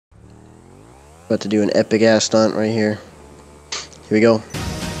About to do an epic ass stunt right here. Here we go.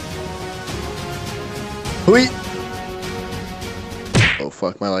 Hui! Oh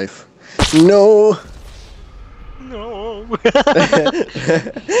fuck my life. No! No. You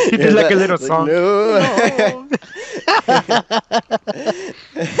did like a little song. No! No.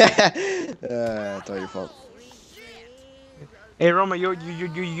 It's all your fault. Hey Roma, you. Yeah.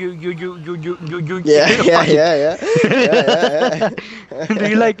 Do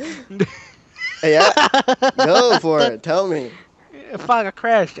you like? Yeah. Go for it. Tell me. Fuck, I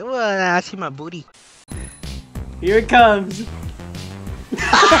crashed. Oh, I see my booty. Here it comes. We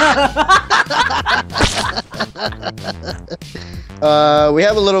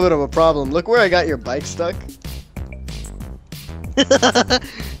have a little bit of a problem. Look where I got your bike stuck. Watch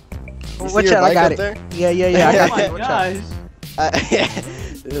out, I got it. There? Yeah. I got it. Oh my gosh.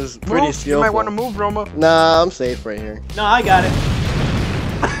 It was pretty Move. skillful. You might want to move, Roma. Nah, I'm safe right here. No, I got it.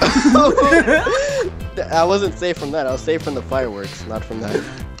 I wasn't safe from that. I was safe from the fireworks, not from that.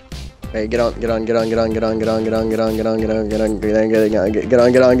 Hey, get on, dude. Oh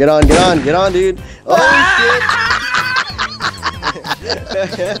shit!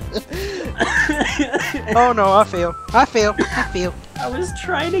 Oh no, I fail. I was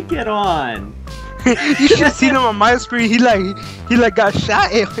trying to get on. You should have seen him on my screen. He got shot.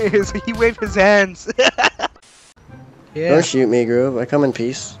 He waved his hands. Yeah. Don't shoot me, Groove. I come in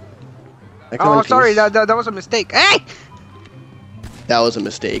peace. Oh, sorry. That was a mistake. Hey! That was a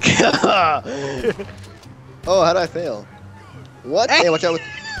mistake. Oh, how'd I fail? What? Hey, watch out with...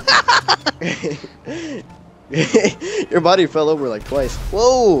 Your body fell over like twice.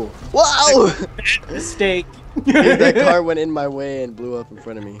 Whoa! Wow! Mistake. That car went in my way and blew up in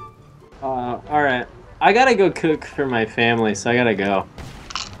front of me. Alright. I gotta go cook for my family, so I gotta go.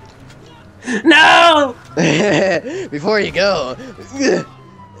 No! Before you go.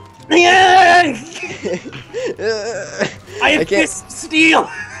 I have fist steel.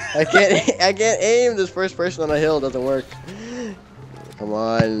 I can't aim. This first person on a hill doesn't work. Come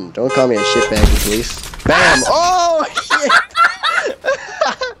on, don't call me a shitbag, please. Bam! Oh shit!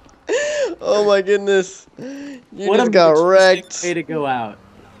 Oh my goodness! You just got wrecked. Way to go out.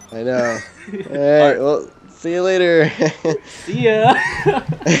 I know. Alright, well, see you later. See ya.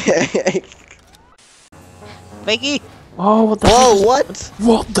 Fakey. Oh, what the Whoa, heck? what?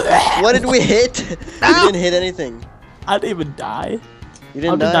 What the heck? What did we hit? We didn't hit anything. I didn't even die. You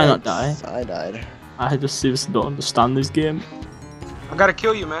didn't How die. did I not die? I died. I just seriously don't understand this game. I gotta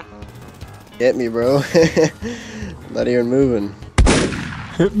kill you, man. Hit me, bro. Not even moving.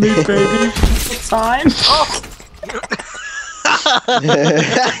 Hit me, baby. Time. Oh.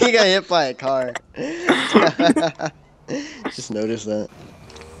 You got hit by a car. Just noticed that.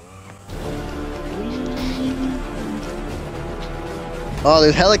 Oh,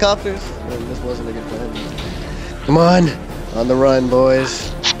 there's helicopters? Man, this wasn't a good plan. Come on the run,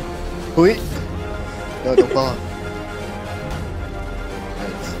 boys. Wait. No, don't fall.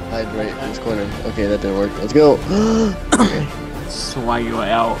 Hide right in this corner. Okay, that didn't work. Let's go. Swag your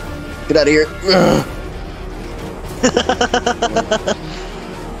way out. Get out of here.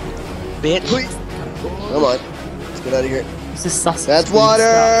 Bitch. Wait. Come on. Let's get out of here. Is this Assassin's That's Creed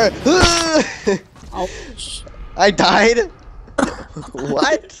water! stuff? Ouch. I died?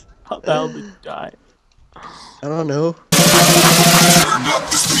 What? How the hell did you die? I don't know.